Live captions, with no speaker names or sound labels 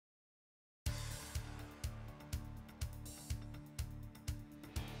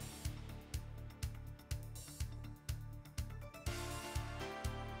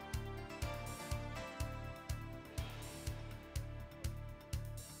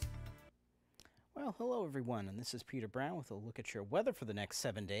Well, hello everyone, and this is Peter Brown with a look at your weather for the next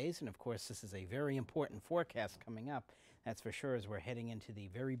 7 days. And of course, this is a very important forecast coming up, that's for sure, as we're heading into the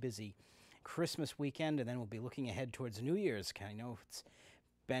very busy Christmas weekend, and then we'll be looking ahead towards New Year's. I know it's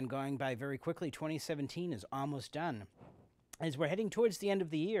been going by very quickly. 2017 is almost done. As we're heading towards the end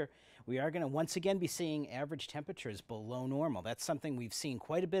of the year, we are going to once again be seeing average temperatures below normal. That's something we've seen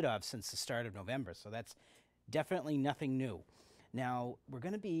quite a bit of since the start of November, so that's definitely nothing new. Now, we're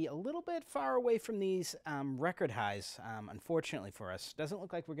going to be a little bit far away from these record highs, unfortunately for us. Doesn't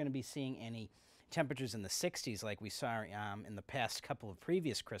look like we're going to be seeing any temperatures in the 60s like we saw in the past couple of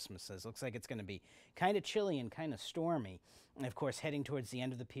previous Christmases. Looks like it's going to be kind of chilly and kind of stormy. And of course, heading towards the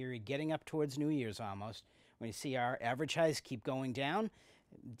end of the period, getting up towards New Year's almost, when you see our average highs keep going down,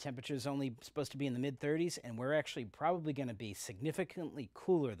 temperature is only supposed to be in the mid-30s, and we're actually probably going to be significantly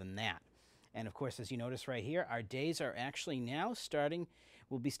cooler than that. And of course, as you notice right here, our days are actually now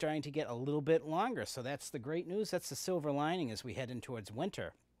we'll be starting to get a little bit longer. So that's the great news. That's the silver lining as we head in towards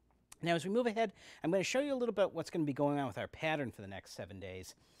winter. Now, as we move ahead, I'm going to show you a little bit what's going to be going on with our pattern for the next 7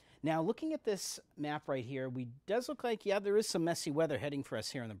 days. Now, looking at this map right here, does look like, yeah, there is some messy weather heading for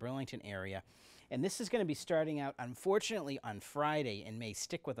us here in the Burlington area. And this is going to be starting out, unfortunately, on Friday and may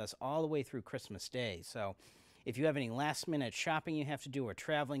stick with us all the way through Christmas Day. So if you have any last-minute shopping you have to do or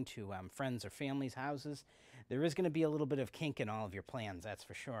traveling to friends or family's houses, there is going to be a little bit of kink in all of your plans, that's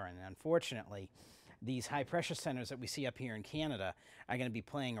for sure. And unfortunately, these high-pressure centers that we see up here in Canada are going to be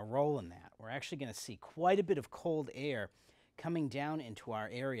playing a role in that. We're actually going to see quite a bit of cold air coming down into our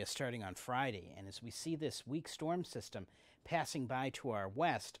area starting on Friday. And as we see this weak storm system passing by to our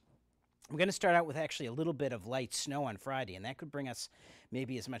west, we're going to start out with actually a little bit of light snow on Friday, and that could bring us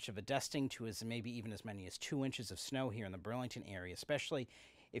maybe as much of a dusting to as maybe even as many as 2 inches of snow here in the Burlington area, especially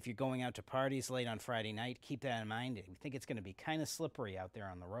if you're going out to parties late on Friday night. Keep that in mind. We think it's going to be kind of slippery out there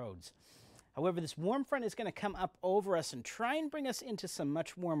on the roads. However, this warm front is going to come up over us and try and bring us into some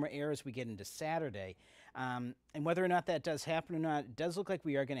much warmer air as we get into Saturday. And whether or not that does happen or not, it does look like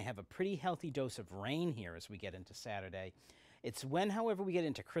we are going to have a pretty healthy dose of rain here as we get into Saturday. It's when, however, we get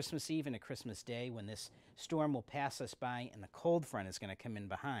into Christmas Eve and Christmas Day when this storm will pass us by and the cold front is going to come in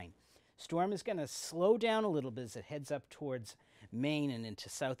behind. Storm is going to slow down a little bit as it heads up towards Maine and into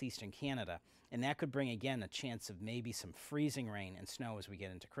southeastern Canada, and that could bring, again, a chance of maybe some freezing rain and snow as we get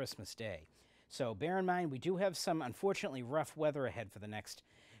into Christmas Day. So bear in mind, we do have some, unfortunately, rough weather ahead for the next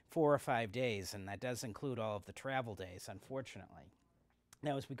 4 or 5 days, and that does include all of the travel days, unfortunately.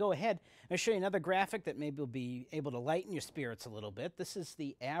 Now, as we go ahead, I'm going to show you another graphic that maybe will be able to lighten your spirits a little bit. This is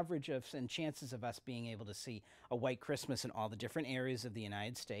the average of and chances of us being able to see a white Christmas in all the different areas of the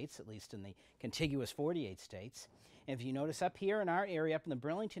United States, at least in the contiguous 48 states. And if you notice up here in our area, up in the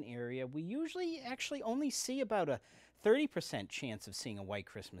Burlington area, we usually actually only see about a 30% chance of seeing a white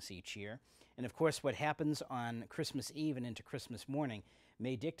Christmas each year. And of course, what happens on Christmas Eve and into Christmas morning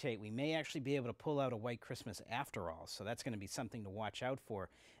may dictate we may actually be able to pull out a white Christmas after all. So that's going to be something to watch out for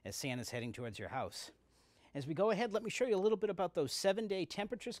as Santa's heading towards your house. As we go ahead, let me show you a little bit about those 7-day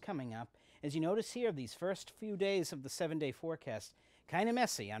temperatures coming up. As you notice here, these first few days of the 7-day forecast, kind of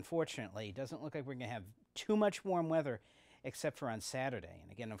messy, unfortunately. It doesn't look like we're going to have too much warm weather except for on Saturday.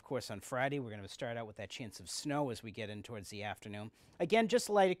 And again, of course, on Friday, we're going to start out with that chance of snow as we get in towards the afternoon. Again,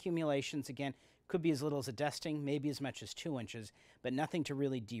 just light accumulations. Again, could be as little as a dusting, maybe as much as 2 inches, but nothing to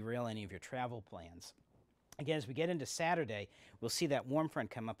really derail any of your travel plans. Again, as we get into Saturday, we'll see that warm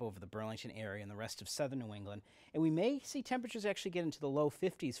front come up over the Burlington area and the rest of southern New England, and we may see temperatures actually get into the low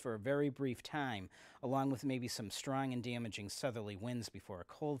 50s for a very brief time, along with maybe some strong and damaging southerly winds before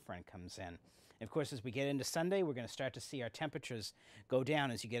a cold front comes in. And of course, as we get into Sunday, we're going to start to see our temperatures go down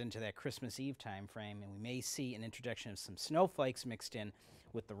as you get into that Christmas Eve time frame, and we may see an introduction of some snowflakes mixed in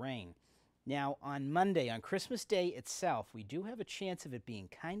with the rain. Now, on Monday, on Christmas Day itself, we do have a chance of it being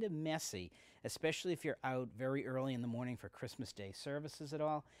kind of messy, especially if you're out very early in the morning for Christmas Day services at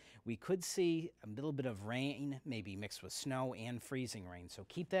all. We could see a little bit of rain, maybe mixed with snow and freezing rain. So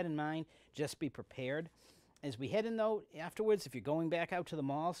keep that in mind. Just be prepared. As we head in, though, afterwards, if you're going back out to the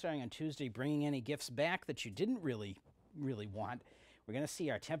mall starting on Tuesday, bringing any gifts back that you didn't really want, we're going to see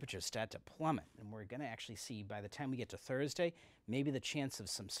our temperatures start to plummet, and we're going to actually see, by the time we get to Thursday, maybe the chance of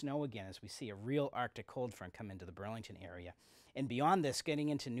some snow again as we see a real Arctic cold front come into the Burlington area. And beyond this, getting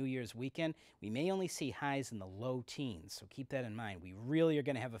into New Year's weekend, we may only see highs in the low teens, so keep that in mind. We really are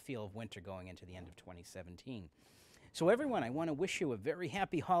going to have a feel of winter going into the end of 2017. So everyone, I want to wish you a very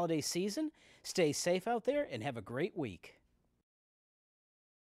happy holiday season. Stay safe out there and have a great week.